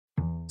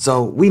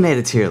So we made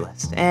a tier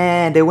list,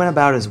 and it went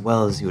about as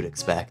well as you would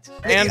expect.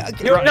 And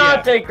Do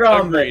not take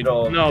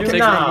Grombrindle. No, take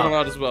Grombrindle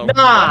out as well.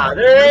 Nah,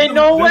 there ain't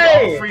no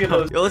way. Yo,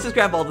 let's just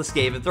grab all the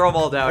Skaven and throw them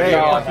all down No,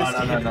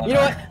 here. no. You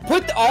know what?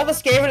 Put all the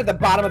Skaven at the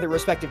bottom of the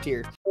respective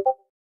tier.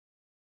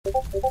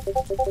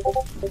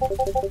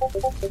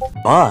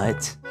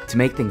 But, to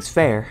make things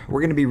fair,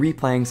 we're going to be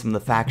replaying some of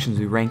the factions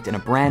we ranked in a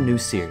brand new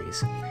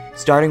series,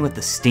 starting with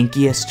the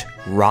stinkiest,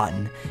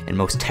 rotten, and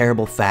most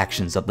terrible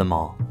factions of them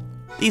all.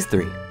 These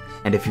three.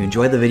 And if you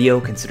enjoyed the video,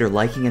 consider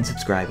liking and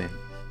subscribing.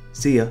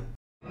 See ya.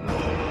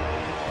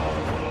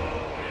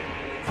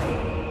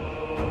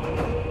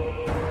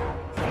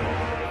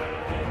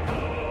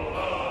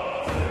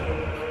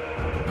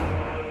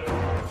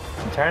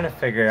 I'm trying to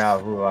figure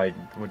out who I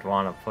would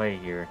want to play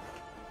here.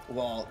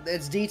 Well,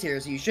 it's D tier,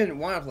 so you shouldn't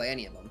want to play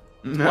any of them.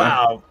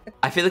 Wow.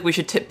 I feel like we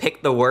should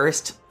pick the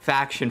worst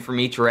faction from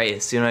each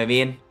race, you know what I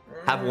mean?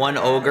 Have one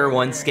Ogre,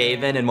 one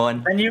Skaven, and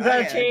one... Then you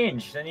gotta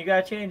change. Then you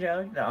gotta change,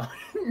 Alec. No.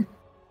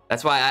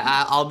 That's why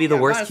I'll be the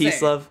worst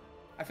Kislev.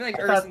 I feel like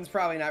Urson's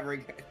probably not very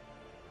good.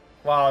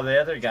 Wow, the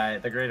other guy,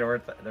 the Great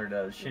Orthodox,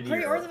 the shitty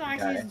Great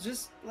Orthodox guy. is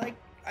just like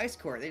Ice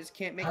Court. They just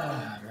can't make them.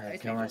 I'm gonna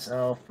kill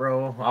myself,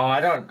 bro. Oh,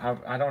 I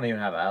don't even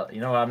have ally.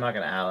 You know what? I'm not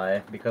gonna ally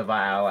because if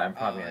I ally, I'm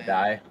probably gonna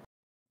die.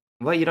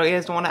 What, you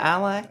guys don't want to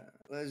ally?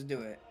 Let's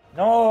do it.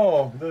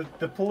 No,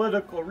 the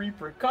political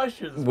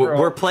repercussions, bro.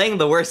 We're playing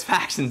the worst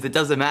factions. It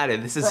doesn't matter.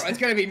 This is. Bro, it's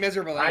gonna be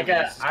miserable. I'm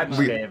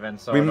Skaven,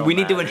 so we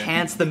need to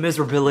enhance the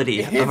miserability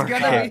of our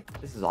gonna game.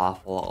 This is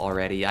awful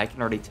already. I can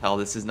already tell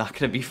this is not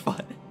gonna be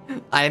fun.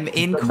 I'm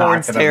in It's not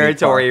Korn's gonna be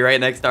territory right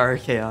next to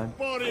Archaon.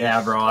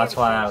 Yeah, bro. That's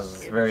why I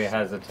was very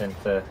hesitant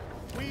to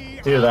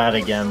do that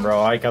again,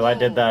 bro. Because I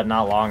did that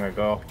not long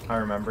ago. I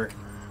remember.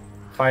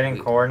 Fighting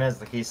Korn as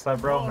the Kislev,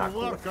 bro. Not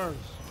cool.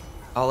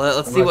 Oh,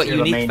 let's see Unless what you're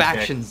the unique main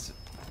factions.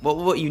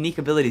 What unique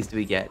abilities do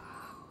we get?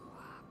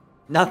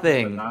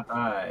 Nothing. But not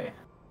I.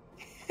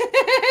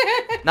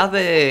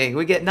 Nothing.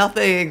 We get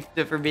nothing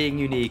for being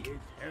unique.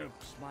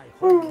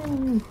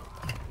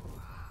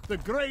 The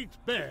Great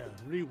Bear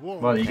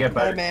reward. Well, you get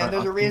better. Hey man,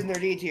 there's a reason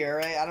they're D tier,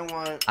 right? I don't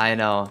want. I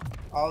know.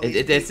 All these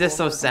It's just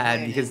so people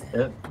sad complaining.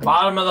 because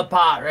Bottom of the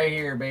pot right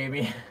here,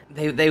 baby.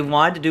 they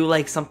wanted to do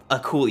like a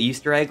cool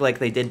Easter egg like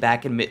they did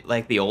back in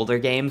like the older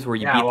games where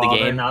you beat the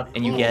game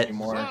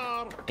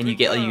and you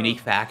get a unique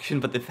faction,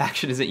 but the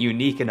faction isn't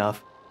unique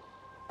enough,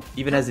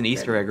 even as an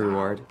Easter egg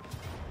reward.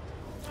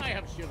 I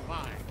have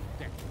survived.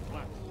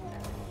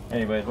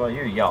 Anyways, well,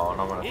 you're yelling.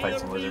 I'm gonna fight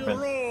some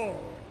wizardmen.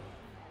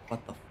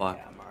 What the fuck?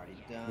 Yeah, I'm already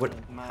done What?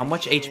 with my How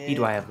much HP do shit.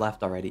 I have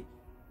left already?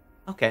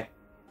 Okay.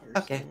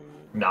 Okay.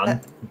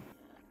 None.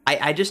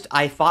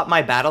 I fought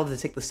my battle to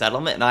take the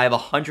settlement, and I have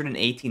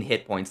 118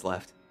 hit points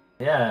left.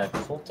 Yeah,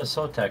 Cult of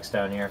Sotex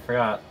down here. I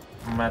forgot.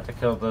 I'm gonna have to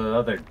kill the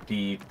other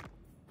D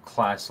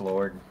class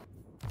lord.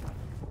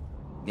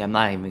 Yeah, I'm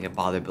not even gonna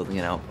bother building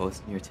an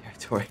outpost in your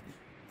territory.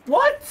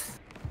 What?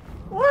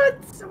 What?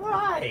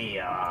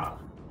 Why?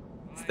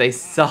 They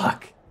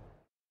suck.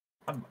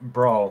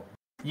 Bro,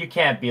 you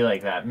can't be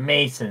like that.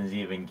 Mason's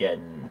even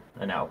getting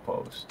an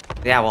outpost.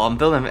 Yeah, well, I'm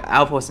building an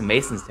outpost in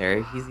Mason's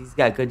territory. He's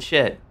got good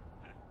shit.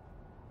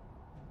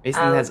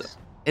 Mason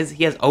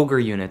he has ogre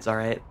units, all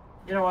right.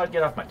 You know what?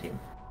 Get off my team.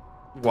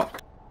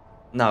 What?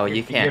 No,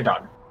 you can't. You're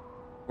done.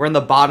 We're in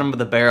the bottom of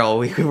the barrel.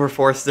 We were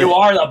forced to. You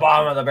are the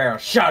bottom of the barrel.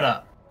 Shut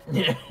up.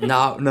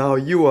 No,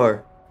 you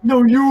are.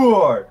 No, you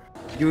are.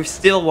 You're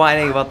still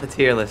whining about the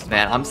tier list,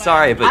 man. I'm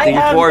sorry, but the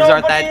have dwarves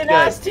aren't nobody that in good.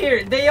 S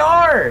tier. They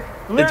are.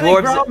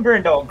 Literally,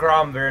 dwarves-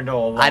 Grombrindle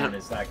alone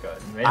is that good.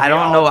 Maybe I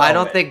don't know. I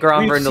don't think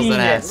Grombrindle's We've seen an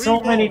it ass. so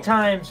many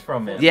times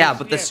from him. Yeah,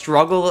 but the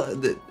struggle,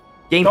 the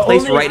game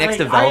plays right next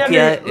to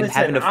Velkia and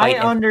having to fight.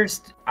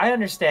 I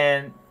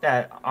understand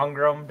that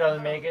Ungrum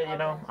doesn't make it. You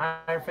know,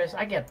 Iron Fist.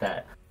 I get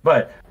that.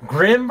 But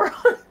Grim, bro,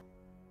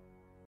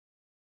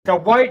 the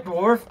White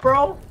Dwarf,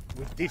 bro.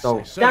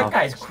 That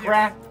guy's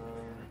crap.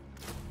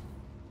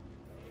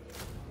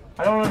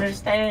 I don't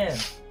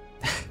understand.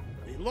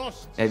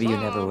 Maybe you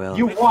never will.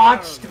 You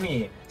watched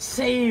me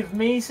save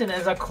Mason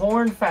as a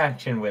Korn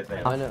faction with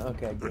him. I know.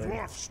 Okay, good.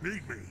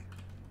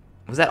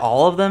 Was that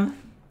all of them?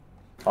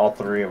 All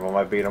three of them.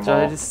 I beat them So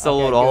I all. just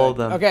soloed all of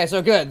them. Okay,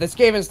 so good. The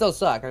Skaven still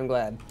suck. I'm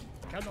glad.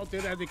 Cannot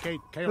eradicate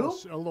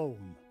chaos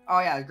alone. Oh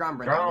yeah,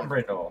 Grombrindle.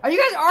 Grombrindle. Are you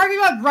guys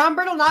arguing about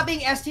Grombrindle not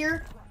being S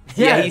tier?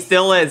 Yeah, Yes. he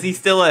still is. He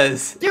still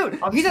is. Dude,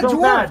 I'm he's a so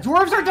dwarf. bad.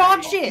 Dwarves are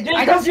dog shit. I don't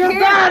Because you're care.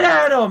 bad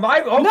at them.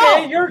 Okay,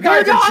 No, you're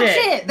they're guys are dog shit.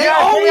 shit. They Yeah,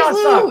 always chaos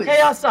lose.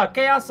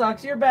 Chaos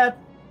sucks. You're bad.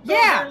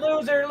 Yeah.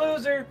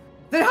 Loser.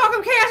 Then how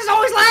come Chaos is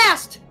always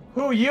last?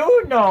 Who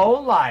you know,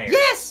 liar.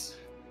 Yes.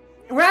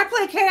 When I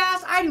play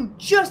Chaos, I do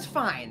just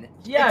fine.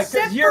 Yeah, Except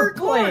because you're for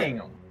Korn. playing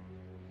them.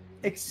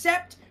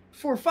 Except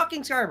for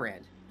fucking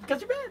Scarbrand.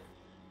 Because you're bad.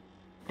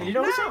 And you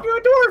know who No. saved you?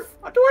 A dwarf.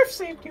 A dwarf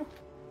saved you.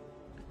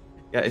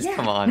 Guys, Yeah.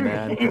 come on,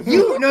 man.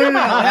 You no,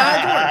 not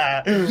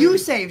a dwarf. You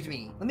saved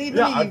me. Let me be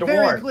Yeah, a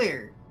very dwarf.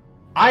 clear.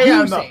 I You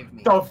am saved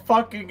me. the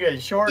fucking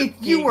short. If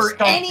you geek were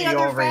any stumpy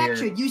other over here.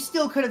 faction, you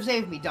still could have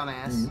saved me,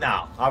 dumbass.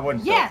 No, I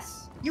wouldn't.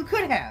 Yes. You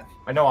could have.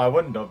 I know I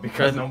wouldn't have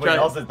because nobody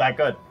else is that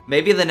good.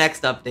 Maybe the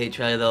next update,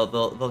 Charlie,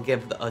 they'll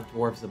give the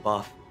dwarves a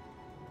buff.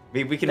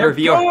 Maybe we can They're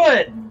review.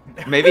 Good.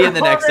 Maybe in the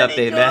next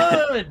Already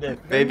update, good. man.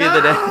 Maybe in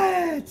the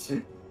next.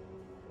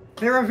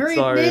 They're a very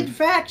Sorry. mid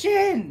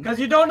faction. Because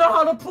you don't know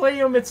how to play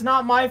them, it's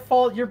not my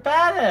fault. You're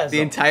badass.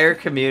 The entire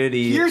community.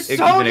 You're even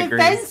so agrees.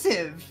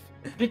 defensive.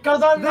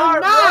 Because I'm They're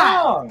not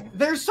wrong.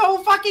 They're so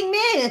fucking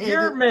mid.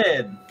 You're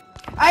mid.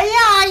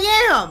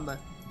 I am.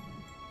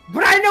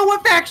 But I know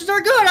what factions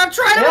are good. I've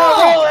tried them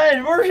all. Roll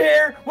in. We're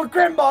here. We're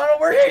Grimbottle.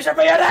 We're here to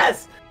be an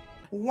S.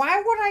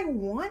 Why would I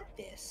want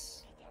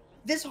this?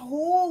 This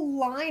whole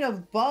line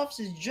of buffs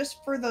is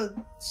just for the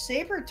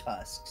saber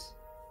tusks.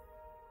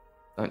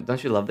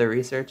 Don't you love their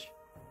research?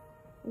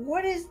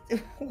 What is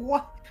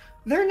what?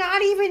 They're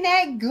not even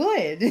that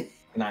good.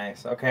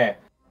 Nice. Okay.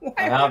 Why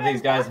I have would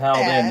these guys want held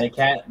in.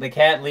 that? They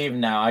can't leave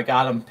now. I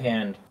got them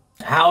pinned.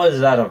 How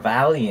is that a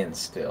Valiant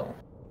still?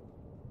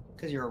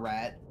 Because you're a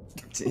rat.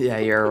 Yeah,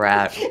 you're a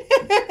rat.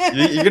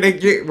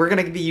 We're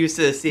gonna be used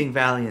to seeing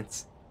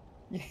valiants.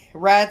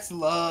 Rats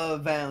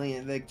love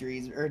valiant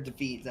victories or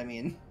defeats. I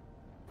mean,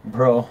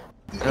 Bro.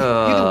 you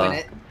can win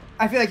it.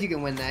 I feel like you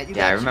can win that.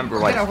 Yeah, I remember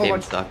why this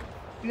game sucked.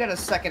 You got a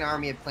second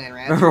army of clan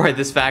rats. Remember why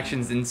this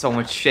faction's in so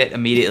much shit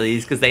immediately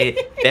is because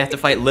they have to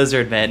fight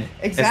lizard men.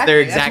 Exactly. That's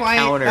their exact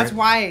counter. That's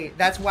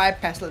why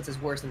Pestilence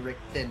is worse than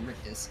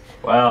Rictus.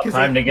 Well,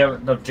 time to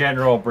get the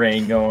general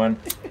brain going.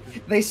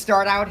 They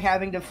start out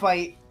having to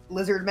fight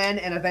lizard men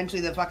and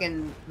eventually the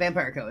fucking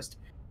vampire coast.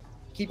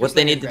 What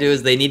they need to do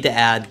is they need to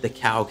add the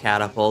cow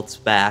catapults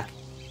back.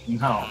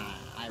 No.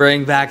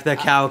 Bring back the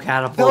cow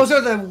catapults. Those are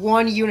the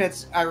one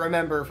units I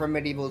remember from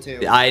Medieval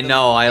 2. I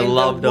know, I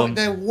loved them.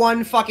 The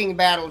one fucking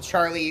battle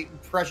Charlie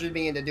pressured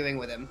me into doing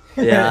with him.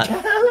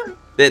 Yeah.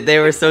 they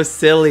were so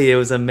silly, it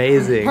was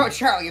amazing. Bro,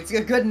 Charlie, it's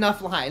a good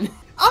enough line.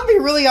 I'll be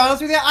really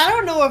honest with you. I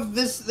don't know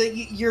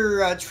if your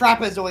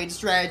trapezoid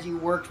strategy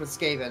worked with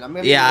Skaven. I'm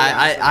gonna be really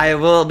honest I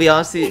will be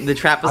honest with you, the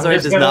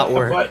trapezoid does not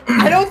work.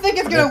 I don't think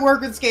it's gonna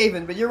work with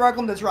Skaven, but you're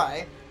welcome to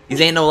try.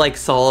 These ain't no like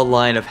solid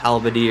line of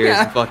halberdiers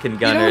and fucking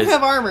gunners. You don't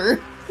have armor.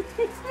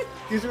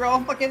 These are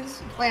all fucking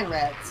clan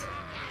rats.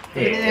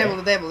 Yeah. They have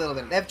a little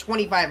bit. They have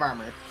 25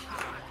 armor.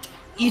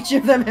 Each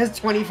of them has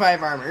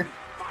 25 armor.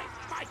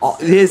 All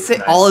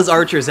his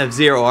archers have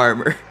 0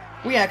 armor.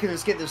 Well, yeah,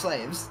 because they're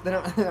slaves. They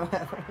don't have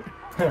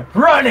armor.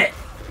 Run it!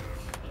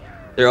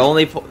 Their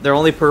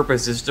only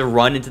purpose is to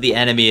run into the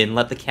enemy and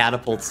let the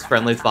catapults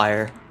friendly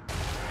fire.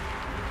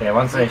 Okay,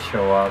 once they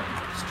show up.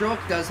 Stroke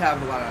does have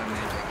a lot of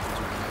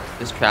magic.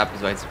 This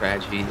trapezoid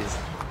strategy is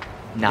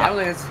not. I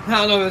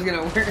don't know if it's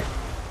gonna work.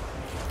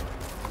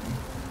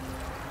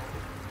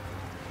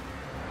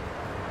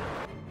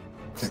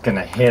 Just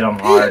gonna hit them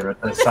hard with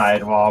the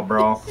sidewall,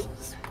 bro.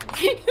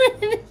 You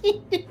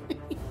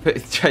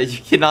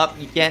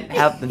can't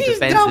have them He's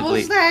defensively.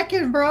 double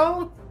stacking,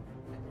 bro.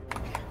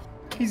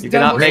 You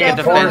cannot make a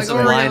defensive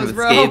line with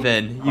bro.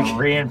 Skaven. I'm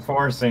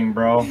reinforcing,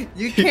 bro.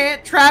 You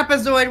can't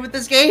trapezoid with the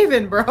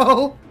Skaven,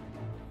 bro.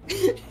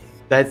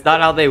 That's not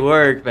how they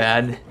work,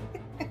 man.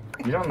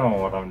 You don't know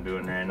what I'm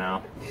doing right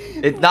now.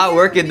 It's not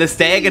working. The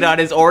Stegodon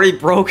is already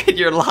broken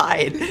your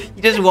line.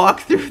 You just walk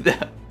through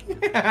them.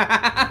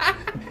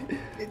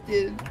 It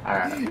did.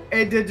 Alright.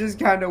 It did just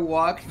kind of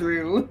walk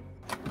through.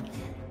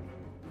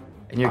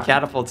 And your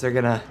catapults are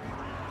gonna...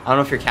 I don't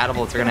know if your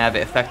catapults are gonna have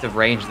effective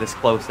range this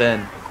close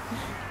in.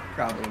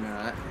 Probably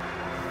not.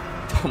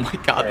 Oh my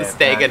god, the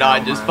Yeah,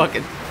 Stegodon just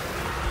fucking...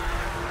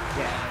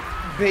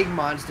 Yeah, big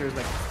monsters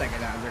like the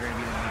Stegodons are gonna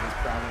be the biggest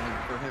problem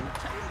for him.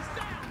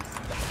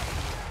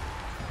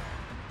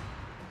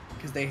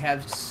 Because they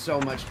have so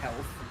much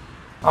health.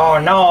 Oh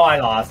no, I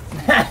lost.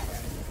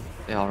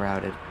 They all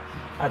routed.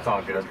 That's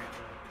all good.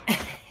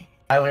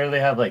 I literally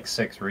have like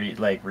 6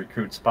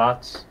 recruit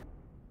spots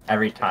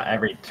every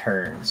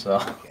turn, so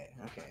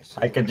Okay.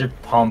 So I could just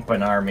pump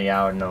an army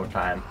out in no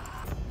time.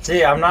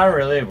 See, I'm not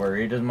really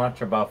worried as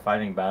much about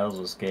fighting battles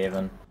with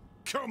Skaven.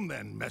 Come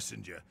then,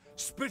 messenger.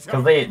 Spit Because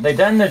out. they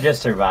tend to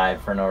just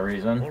survive for no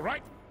reason. All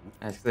right.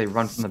 That's 'cause they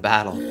run from the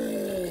battle.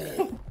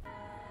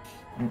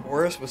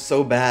 Boris was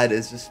so bad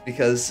is just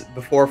because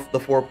before the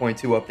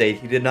 4.2 update,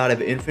 he did not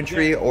have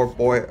infantry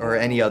or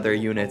any other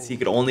units. He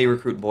could only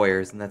recruit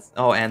boyars, and that's...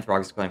 Oh, and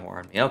Throg's playing War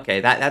Army. Okay,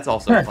 that's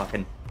also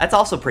fucking... That's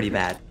also pretty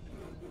bad.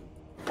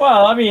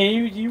 Well, I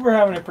mean, you were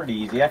having it pretty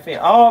easy. I feel...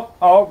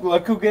 Oh,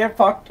 look who get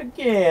fucked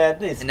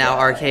again. And now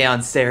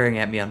Archaon's staring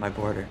at me on my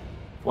border.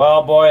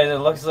 Well, boys, it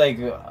looks like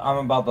I'm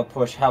about to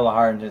push hella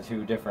hard into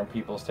 2 different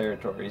people's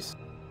territories.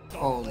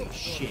 holy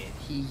shit,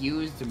 he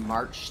used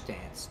March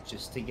stance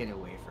just to get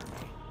away from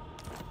me.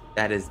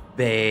 That is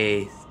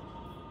base.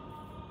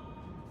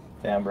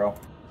 Damn, bro.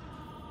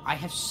 I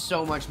have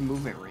so much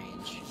movement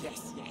range.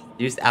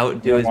 You just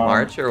outdo his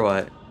march or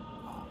what?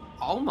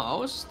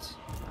 Almost.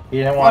 He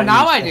didn't Oh, want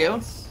now I do.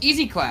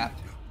 Easy clap.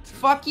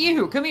 Fuck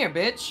you. Come here,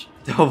 bitch.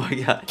 Oh my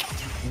god.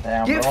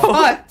 Damn, Get bro.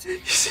 fucked.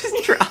 He's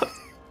just dropped.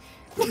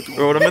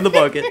 Throwing him in the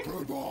bucket.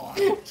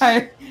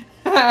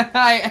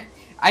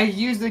 I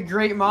used the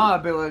Great Maw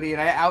ability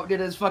and I outdid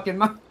his fucking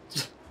march.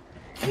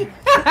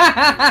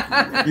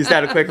 Just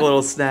had a quick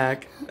little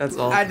snack. That's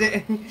all. I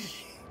did.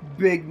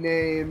 Big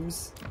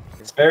names.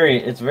 It's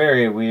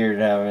very weird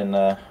having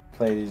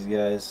play these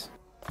guys.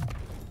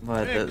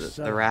 What,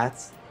 the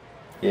rats?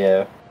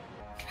 Yeah.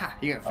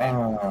 You got fan.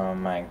 Oh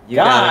my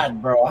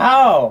god, bro!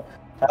 How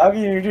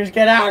can you just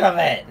get out of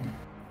it?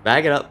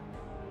 Bag it up.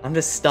 I'm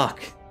just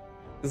stuck.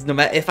 No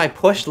matter if I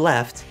push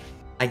left,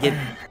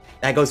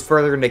 that goes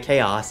further into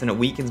chaos and it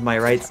weakens my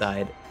right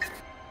side.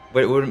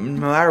 But no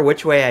matter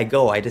which way I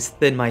go, I just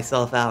thin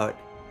myself out.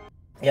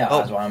 Yeah,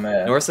 that's why I'm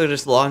at. Norso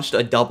just launched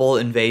a double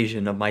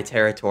invasion of my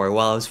territory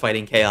while I was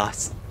fighting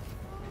chaos.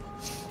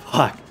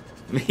 Fuck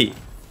me.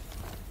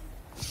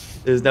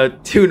 There's no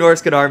 2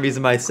 Norscan armies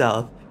in my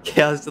south.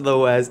 Chaos to the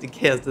west and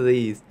chaos to the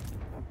east.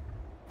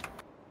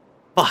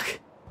 Fuck.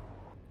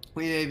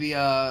 We may be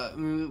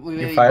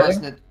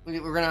busting it.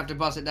 We're gonna have to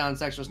bust it down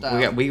sexual style.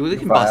 We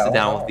can bust it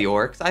down with the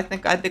orcs. I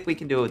think we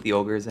can do it with the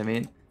ogres. I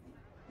mean,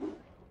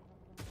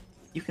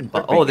 you can.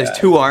 Oh, there's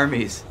 2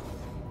 armies.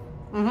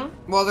 Well,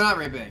 they're not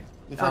very big.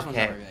 The first one's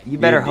not very big. You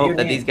better hope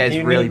that these guys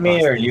really need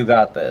me, or you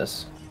got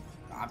this.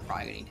 I'm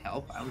probably gonna need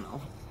help. I don't know.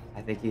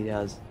 I think he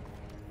does.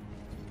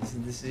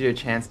 This is your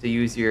chance to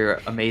use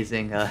your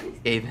amazing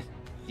Skaven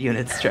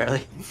units,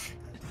 Charlie.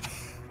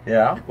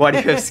 Yeah. Why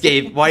did you have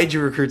Skaven? Why did you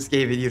recruit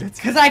Skaven units?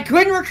 Because I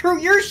couldn't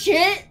recruit your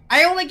shit.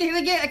 I can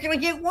only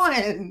get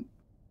 1.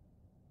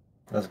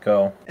 Let's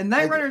go. And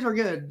Night Runners are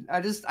good.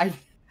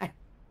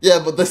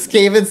 Yeah, but the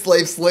Skaven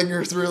slave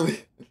slingers really.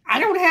 I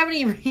don't have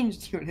any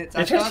ranged units.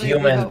 It's just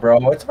humans, bro.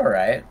 It's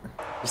alright.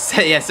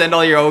 Send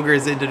all your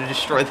ogres in to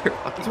destroy their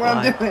fucking That's what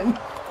I'm doing.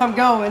 I'm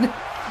going.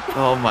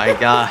 Oh my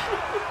god.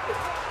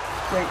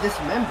 Wait,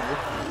 dismember?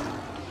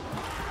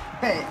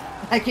 Hey,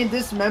 I can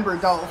dismember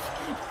Dolph.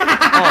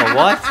 Oh,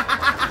 what?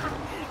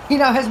 He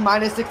now has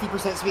minus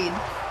 60% speed.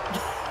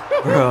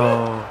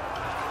 Bro.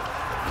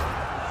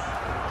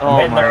 I'm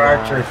hitting their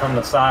archers from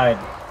the side.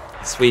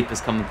 The sweep is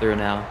coming through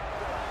now.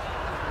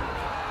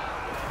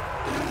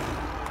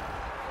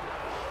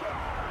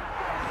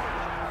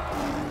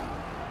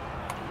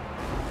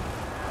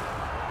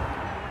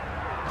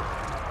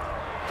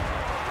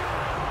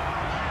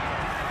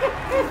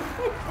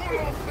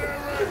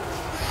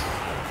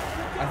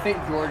 I think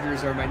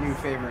Gorgers are my new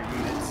favorite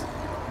units.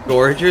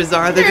 Gorgers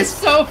are? They're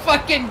so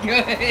fucking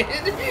good.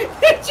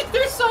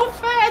 They're so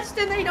fast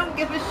and they don't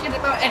give a shit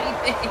about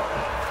anything.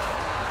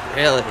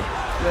 Really?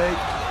 Like,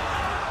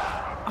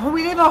 oh,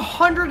 we have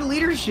 100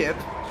 leadership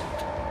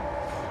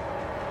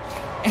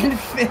and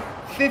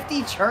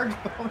 50 charge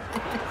bonus.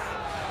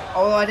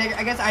 Oh, I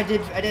guess I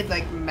did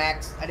like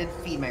max. I did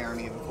feed my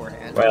army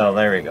beforehand. Well,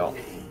 there we go.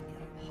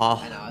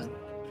 Oh. I know.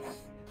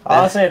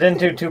 Honestly, I didn't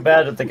do too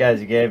bad with the guys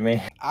you gave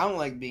me. I don't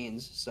like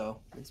beans, so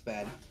it's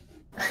bad.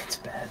 It's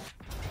bad.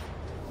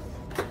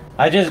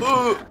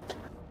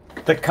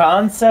 The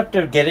concept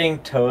of getting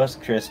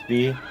toast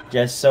crispy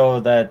just so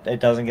that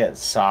it doesn't get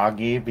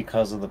soggy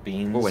because of the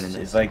beans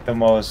is like the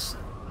most...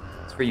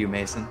 It's for you,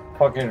 Mason.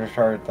 Fucking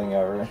retarded thing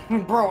ever.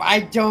 Bro, I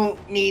don't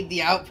need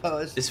the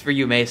outpost. This is for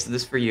you, Mason.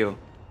 This is for you.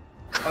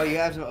 Oh, you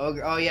have some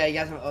ogre. Oh yeah, you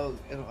got some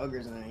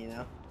ogres in there, you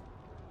know.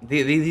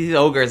 These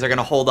ogres are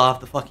gonna hold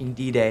off the fucking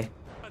D-Day.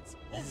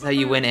 This is how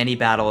you win any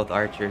battle with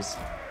archers.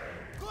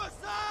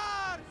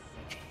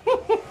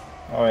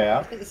 Oh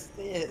yeah? What is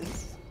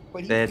this?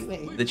 What are you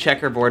doing? The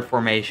checkerboard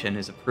formation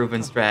is a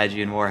proven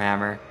strategy in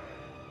Warhammer.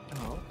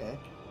 Oh, okay.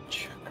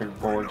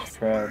 Checkerboard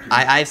strategy.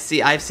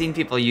 I've seen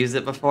people use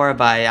it before,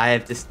 but I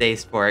have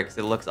distaste for it because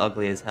it looks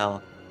ugly as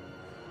hell.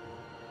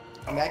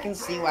 I mean, I can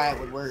see why it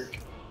would work.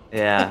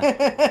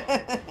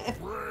 Yeah.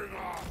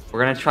 We're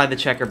gonna try the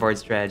checkerboard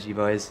strategy,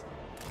 boys.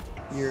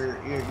 Your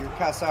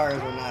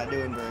Kassars are not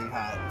doing very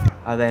hot.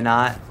 Are they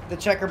not? The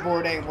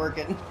checkerboard ain't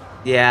working.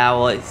 Yeah,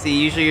 well,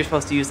 see, usually you're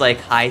supposed to use, like,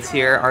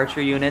 high-tier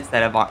archer units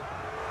that have...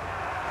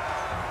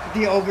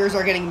 The ogres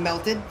are getting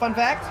melted, fun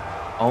fact.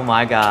 Oh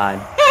my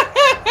god.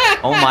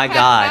 Oh my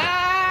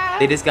god.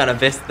 They just got a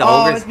Vist. The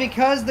ogres... it's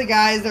because the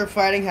guys they're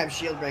fighting have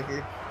shield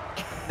breaker.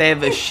 They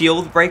have a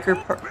shield breaker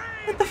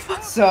What the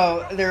fuck?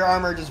 So, their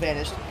armor just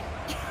vanished.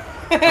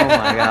 Oh my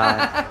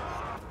god.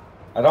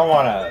 I don't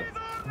want to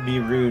be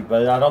rude,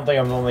 but I don't think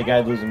I'm the only guy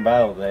losing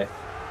battle today.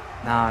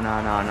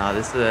 No.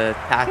 This is a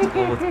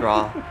tactical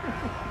withdrawal.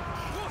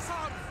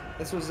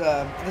 This was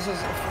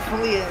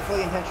fully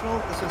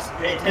intentional.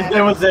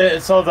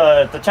 So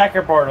the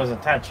checkerboard was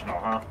intentional,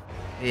 huh?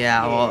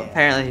 Yeah, well,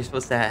 apparently you're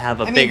supposed to have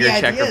a bigger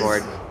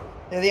checkerboard.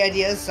 The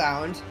idea is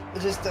sound.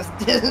 It just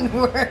doesn't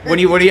work. When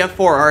you have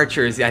 4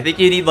 archers, I think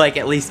you need like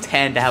at least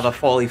 10 to have a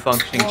fully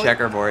functioning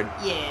checkerboard.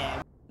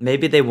 Yeah.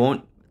 Maybe they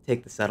won't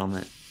take the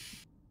settlement.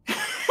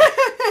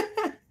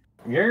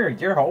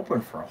 You're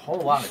hoping for a whole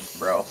lot of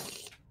bro.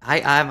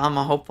 I'm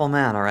a hopeful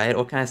man, all right?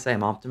 What can I say?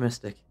 I'm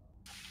optimistic.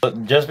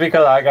 But just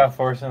because I got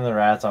forced into the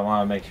rats, I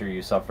want to make sure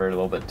you suffer a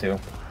little bit too.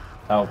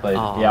 I'll play the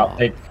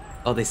outtake.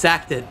 Oh, they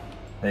sacked it.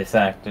 They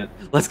sacked it.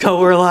 Let's go,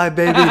 we're alive,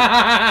 baby.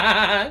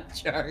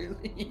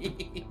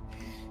 Charlie.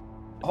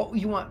 Oh,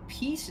 you want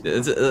peace?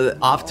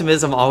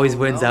 Optimism always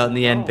wins out in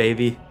the end,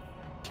 baby.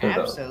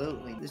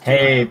 Absolutely. There's 2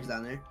 hey,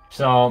 down there.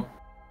 So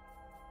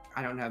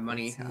I don't have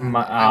money.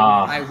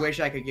 I wish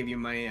I could give you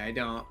money. I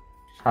don't.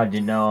 How'd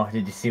you know?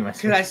 Did you see my?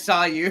 Because I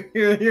saw your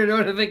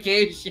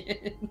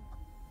notification.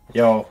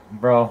 Yo,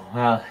 bro.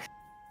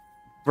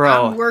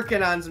 Bro, I'm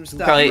working on some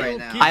stuff Charlie, right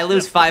now. I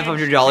lose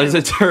 $500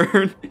 a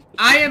turn.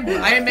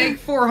 I make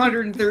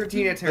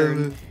 413 a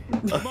turn.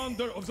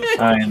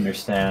 I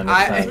understand.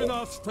 I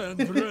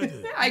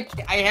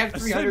have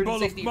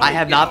 360. I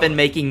have not been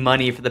making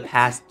money for the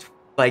past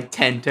like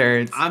 10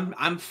 turns.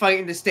 I'm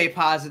fighting to stay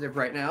positive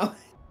right now.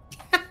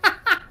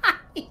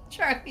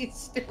 Charlie's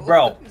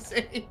still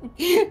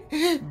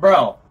losing.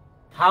 Bro,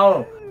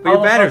 how? Put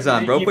your banners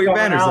on, bro. Put your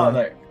banners on.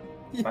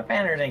 My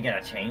banners ain't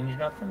gonna change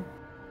nothing.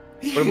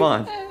 Put them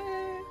on.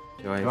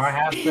 Do I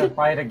have to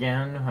fight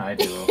again? I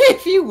do.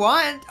 If you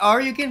want, or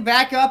you can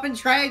back up and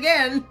try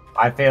again.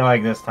 I feel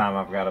like this time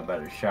I've got a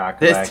better shot.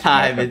 This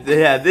time it's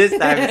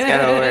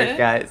gonna work,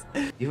 guys.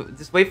 You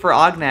just wait for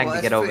Ognag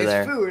to get over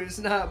there. It's food, it's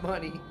not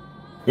money.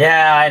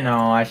 Yeah, I know.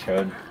 I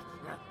should.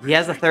 He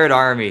has a third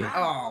army.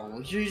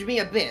 Oh, you're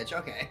being a bitch.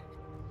 Okay.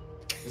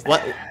 Just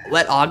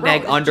let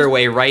Ognag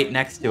underway right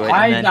next to it.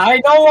 I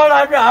know what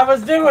I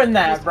was doing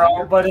that,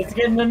 bro, but it's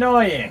getting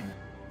annoying.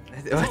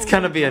 It's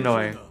gonna be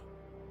annoying.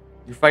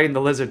 You're fighting the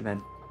lizard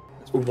men.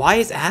 Why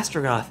is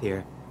Astrogoth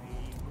here?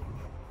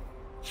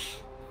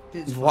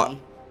 What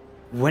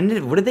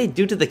did they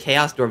do to the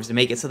Chaos Dwarves to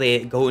make it so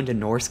they go into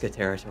Norska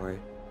territory?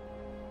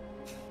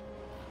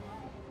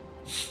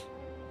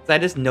 I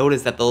just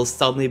noticed that they'll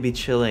suddenly be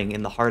chilling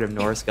in the heart of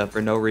Norska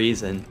for no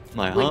reason. I'm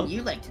like, huh? Wouldn't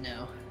you like to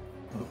know?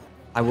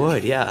 I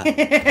would, yeah.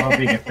 I hope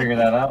you can figure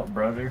that out,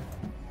 brother.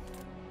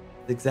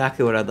 That's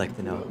exactly what I'd like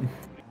to know.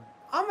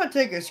 I'm gonna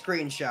take a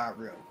screenshot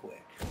real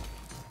quick.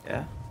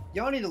 Yeah?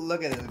 Y'all need to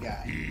look at this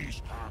guy.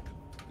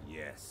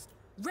 Yes.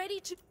 Ready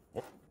to.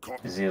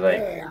 Is he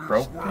like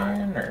broken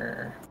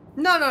or?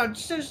 No,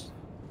 just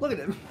look at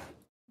him.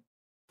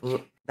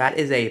 That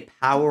is a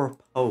power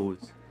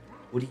pose.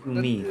 What do you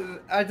mean?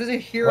 That's a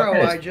hero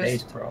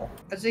bro.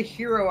 That's a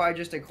hero I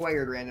just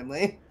acquired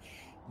randomly.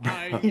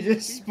 He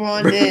just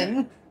spawned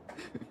in.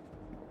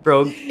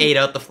 Bro ate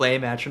out the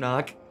flame,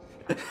 Atronach.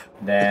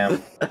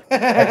 Damn.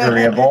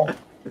 Agreeable.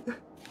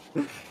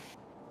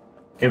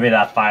 Give me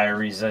that fire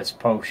resist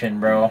potion,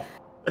 bro.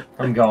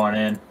 I'm going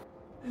in.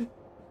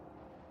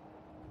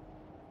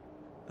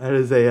 That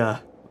is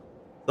a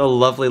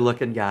lovely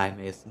looking guy,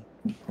 Mason.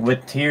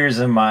 With tears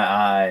in my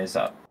eyes,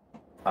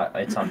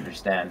 it's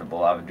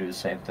understandable. I would do the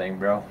same thing,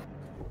 bro.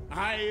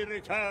 I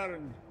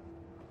return.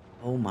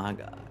 Oh my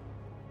god.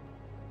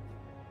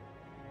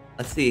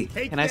 Let's see.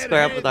 Can I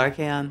square up with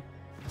Archaon?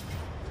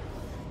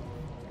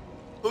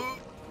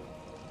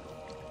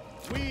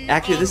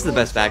 Actually, this is the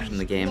best faction in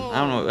the game. I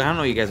don't know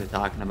what you guys are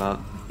talking about.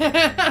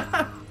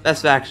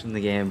 Best faction in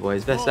the game,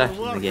 boys. Best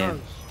faction in the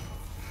game.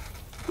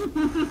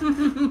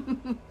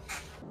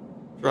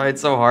 Tried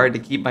so hard to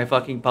keep my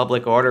fucking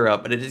public order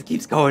up, but it just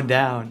keeps going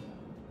down.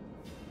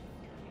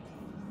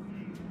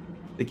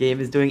 The game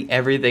is doing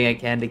everything I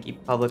can to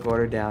keep public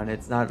order down.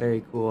 It's not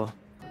very cool.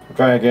 I'm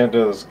trying to get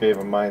into this game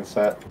of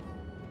mindset.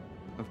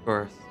 Of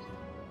course.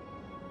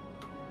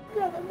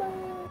 The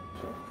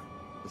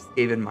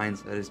Skaven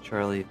mindset is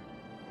Charlie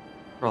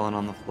crawling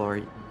on the floor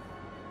doing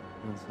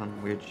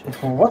some weird shit.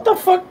 What the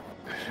fuck?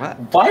 What?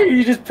 Why are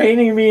you just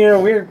painting me in a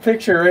weird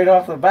picture right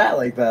off the bat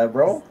like that,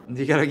 bro?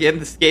 You gotta get in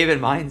the Skaven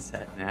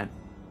mindset, man.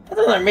 That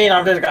doesn't mean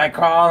I'm just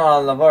crawling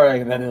on the floor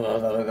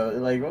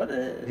like what?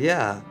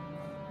 Yeah.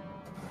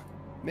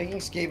 Making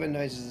Skaven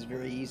noises is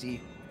very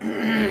easy.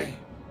 You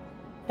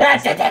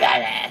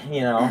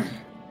know.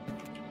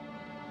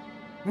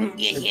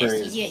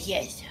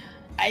 Yes.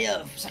 I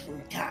love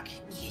sucking cock.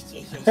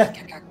 Yes. Cock,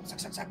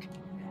 suck.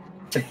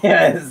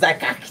 Yeah,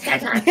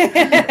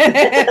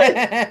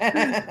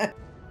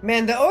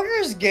 Man, the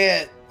ogres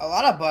get a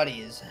lot of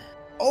buddies.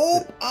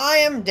 Oh, I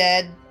am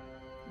dead.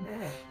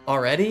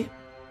 Already?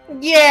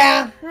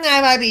 Yeah,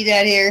 I might be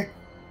dead here.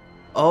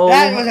 Oh,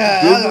 That was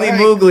googly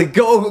moogly,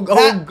 go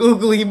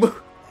googly moogly.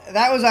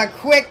 That was a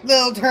quick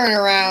little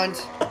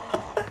turnaround.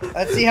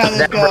 Let's see how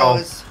this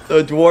goes.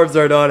 The dwarves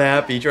are not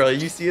happy, Charlie.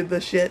 You see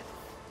this shit?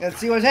 Let's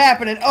see what's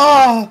happening.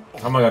 Oh!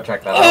 I'm gonna go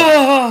check that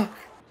out.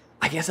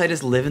 I guess I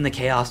just live in the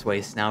Chaos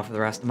Waste now for the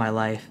rest of my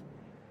life.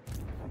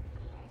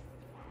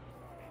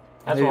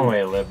 That's one way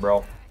to live,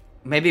 bro.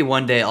 Maybe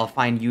one day I'll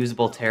find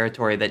usable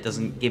territory that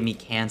doesn't give me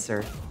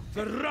cancer.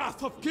 The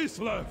wrath of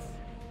Kislev.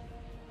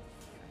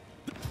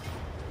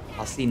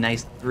 I'll see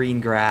nice green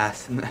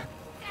grass.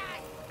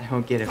 I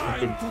won't get a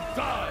freaking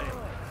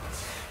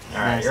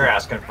Alright, you're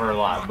asking for a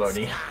lot,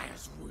 buddy.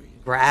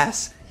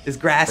 grass. Is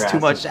grass too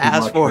much to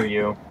ask for?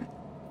 You.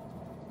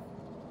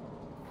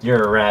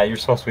 You're a rat. You're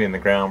supposed to be in the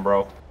ground,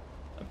 bro.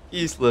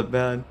 Eastland,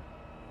 man.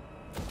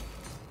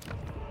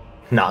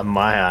 Not in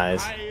my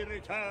eyes.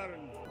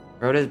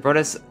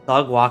 Brodus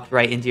thug walked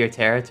right into your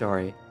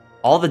territory.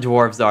 All the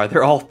dwarves are.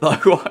 They're all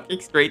thug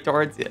walking straight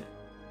towards you.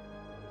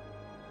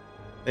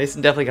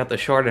 Mason definitely got the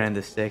short end of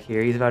the stick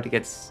here. He's about to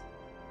get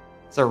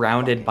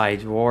surrounded by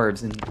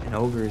dwarves and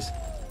ogres.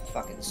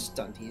 Fucking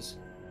stunties.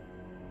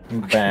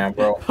 Bam,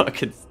 bro.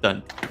 Fucking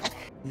stunt.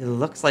 It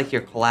looks like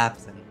you're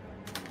collapsing.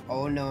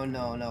 Oh, no,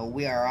 no, no.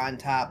 We are on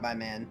top, my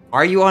man.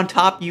 Are you on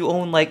top? You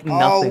own, like,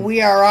 nothing. Oh, we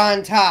are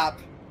on top.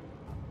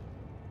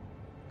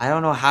 I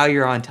don't know how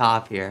you're on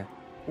top here.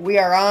 We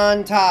are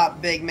on top,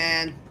 big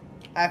man.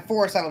 I have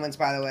 4 settlements,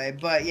 by the way,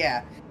 but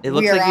yeah. It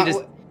looks like you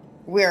just...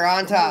 We are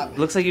on top. It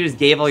looks like you just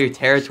gave all your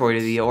territory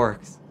to the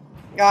orcs.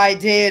 I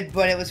did,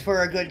 but it was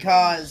for a good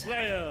cause.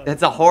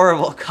 That's a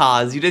horrible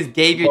cause. You just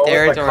gave your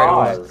territory to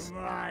orcs.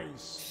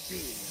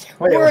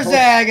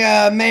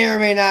 Warzag may or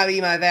may not be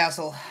my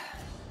vassal.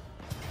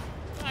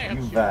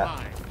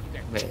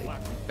 Wait,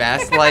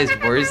 vassalize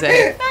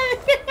Warzag?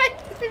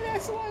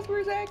 Vassalize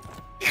Warzag.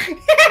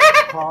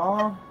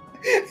 Huh?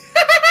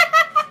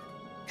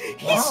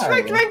 He's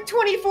strength rank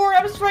 24,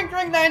 I'm strength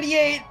rank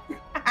 98.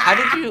 How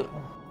did you...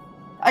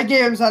 I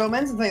gave him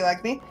settlements until he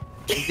liked me.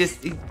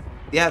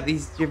 Yeah,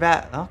 he's your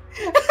bat. Oh.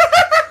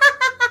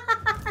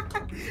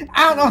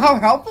 I don't know how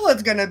helpful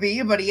it's gonna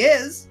be, but he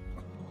is.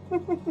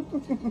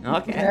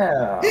 Okay.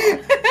 Yeah.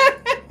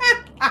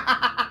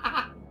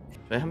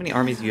 How many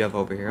armies do you have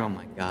over here? Oh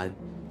my god.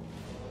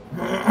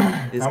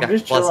 This I'm got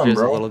just clusters chilling, of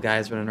bro. little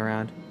guys running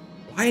around.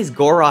 Why is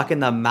Gorok in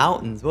the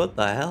mountains? What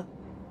the hell?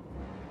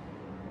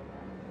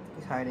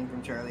 He's hiding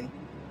from Charlie.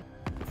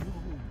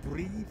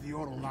 Breathe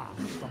your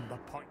last from the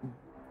point.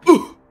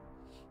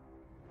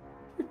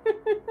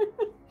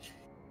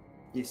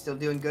 You still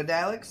doing good,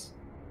 Alex?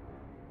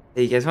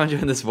 Hey, you guys want to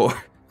join this war?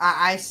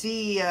 I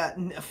see,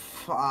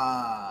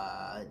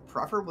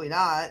 preferably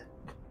not.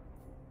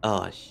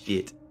 Oh,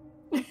 shit.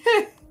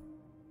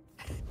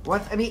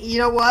 What? I mean, you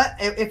know what?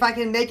 If I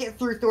can make it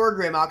through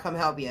Thorgrim, I'll come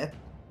help you.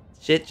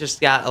 Shit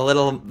just got a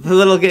little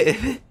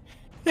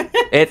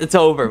it's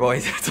over,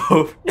 boys. It's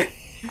over.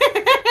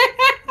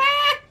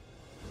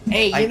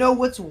 Hey, you know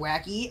what's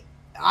wacky?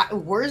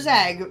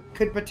 Warzag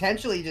could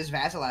potentially just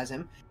vassalize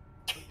him.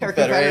 Or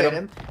confederate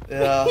him.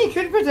 Yeah. He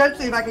could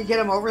potentially, if I could get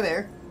him over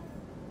there.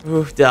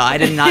 Oof, duh, I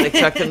did not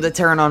expect him to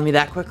turn on me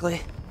that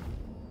quickly.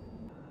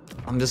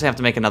 I'm just gonna have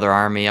to make another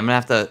army. I'm gonna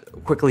have to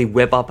quickly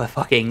whip up a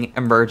fucking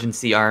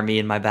emergency army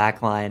in my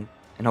back line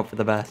and hope for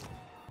the best.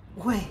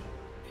 Wait,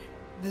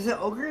 does the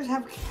ogres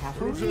have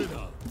cavalry?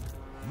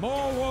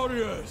 More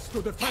warriors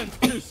to defend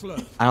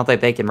Kislev. I don't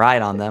think they can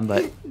ride on them,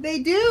 but They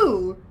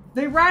do.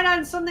 They ride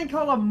on something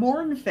called a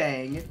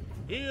Mournfang.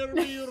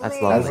 that's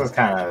That's lovely. just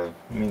kind of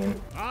mean.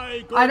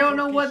 I don't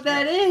know what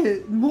that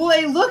is. Well,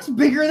 it looks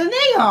bigger than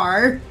they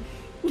are.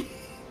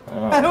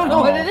 I don't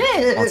know what it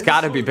is. Well, it's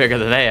gotta be bigger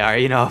than they are,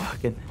 you know,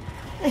 fucking...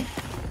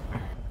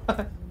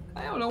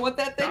 I don't know what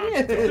that thing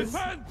is.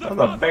 That's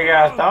a big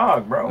ass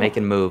dog, bro.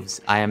 Making moves.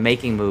 I am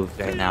making moves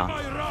right now.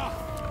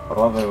 I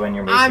love it when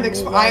you're making I am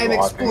moves while walking.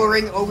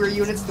 exploring ogre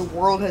units the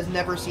world has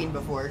never seen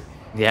before.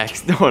 Yeah,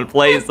 'cause no one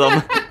plays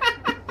them.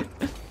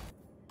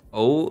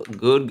 Oh,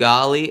 good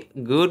golly.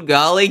 Good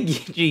golly,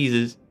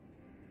 Jesus.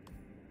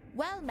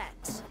 Well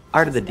met.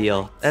 Art of the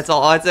deal. That's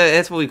all.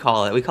 That's what we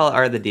call it. We call it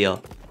art of the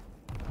deal.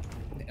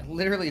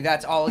 Literally,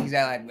 that's all he's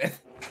allied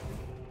with.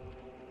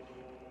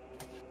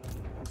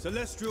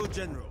 Celestial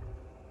General.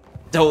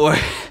 Don't worry.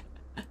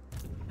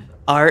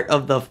 Art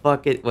of the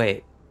fucking...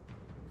 Wait.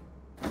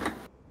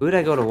 Who did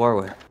I go to war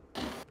with?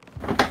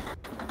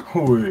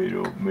 Wait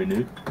a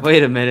minute.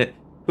 Wait a minute.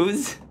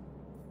 Who's...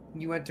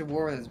 You went to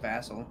war with his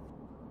vassal.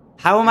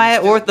 How am I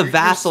at war with the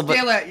vassal,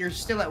 but... You're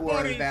still at war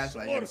with his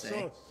vassal, I should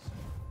say.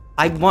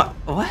 I want...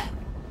 What?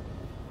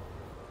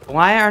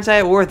 Why aren't I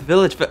at war with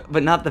village,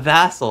 but not the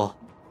vassal?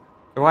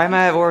 Or why am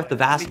I at war with the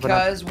vassal, but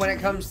not... Because when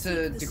it comes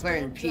to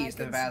declaring peace,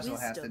 the vassal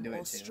has to do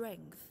it too.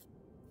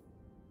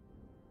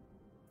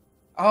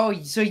 Oh,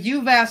 so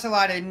you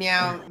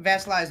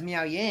vassalized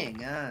Miao Ying,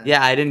 huh?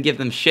 Yeah, I didn't give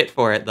them shit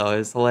for it, though. It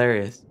was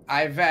hilarious.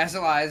 I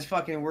vassalized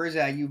fucking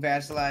Warzag, you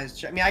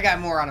vassalized... I mean, I got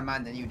more out of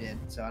mine than you did,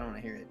 so I don't want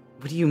to hear it.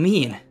 What do you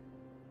mean?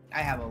 I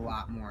have a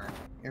lot more.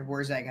 Your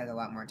Warzag has a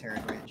lot more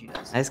territory than she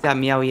does. I just got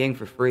Miao Ying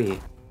for free.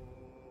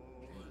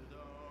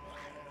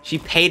 She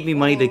paid me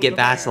money to get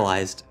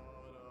vassalized.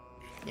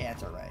 Yeah,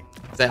 it's alright.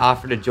 Because I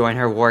offered to join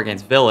her war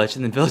against Village,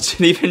 and then Village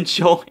didn't even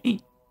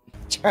join.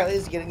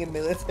 Charlie's getting a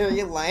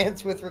military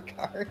alliance with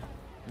Ricard.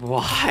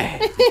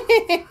 Why?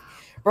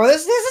 Bro,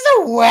 this is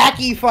a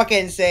wacky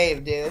fucking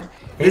save, dude.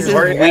 This is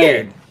Hey,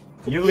 weird.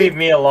 You leave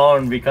me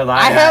alone because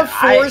I have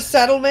 4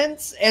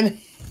 settlements, and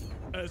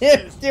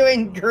it's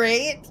doing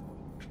great.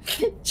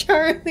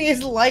 Charlie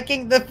is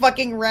liking the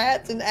fucking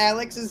rats, and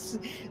Alex is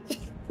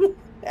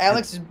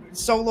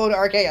soloed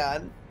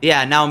Archaon.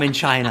 Yeah, now I'm in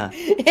China.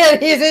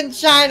 And he's in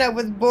China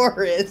with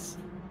Boris.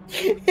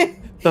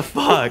 The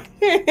fuck?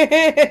 What's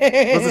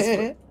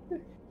this?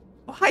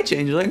 Oh, hi,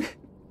 Changeling.